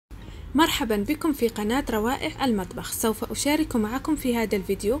مرحبا بكم في قناة روائع المطبخ. سوف أشارك معكم في هذا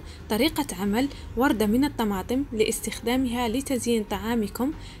الفيديو طريقة عمل وردة من الطماطم لاستخدامها لتزيين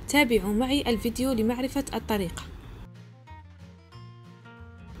طعامكم. تابعوا معي الفيديو لمعرفة الطريقة.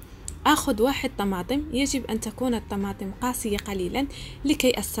 آخذ 1 طماطم، يجب أن تكون الطماطم قاسية قليلا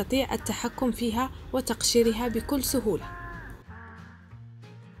لكي أستطيع التحكم فيها وتقشيرها بكل سهولة.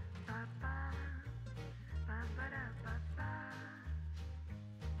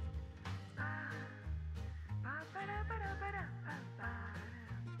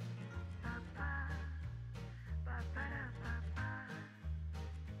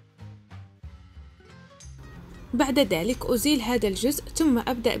 بعد ذلك أزيل هذا الجزء ثم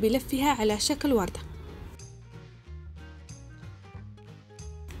أبدأ بلفها على شكل وردة،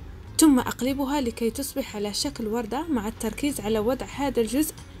 ثم أقلبها لكي تصبح على شكل وردة مع التركيز على وضع هذا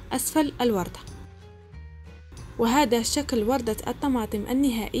الجزء أسفل الوردة. وهذا شكل وردة الطماطم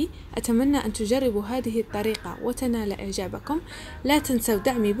النهائي. أتمنى أن تجربوا هذه الطريقة وتنال إعجابكم. لا تنسوا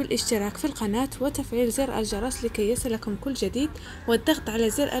دعمي بالاشتراك في القناة وتفعيل زر الجرس لكي يصلكم كل جديد، والضغط على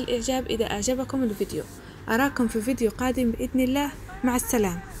زر الإعجاب إذا أعجبكم الفيديو. أراكم في فيديو قادم بإذن الله. مع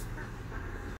السلامة.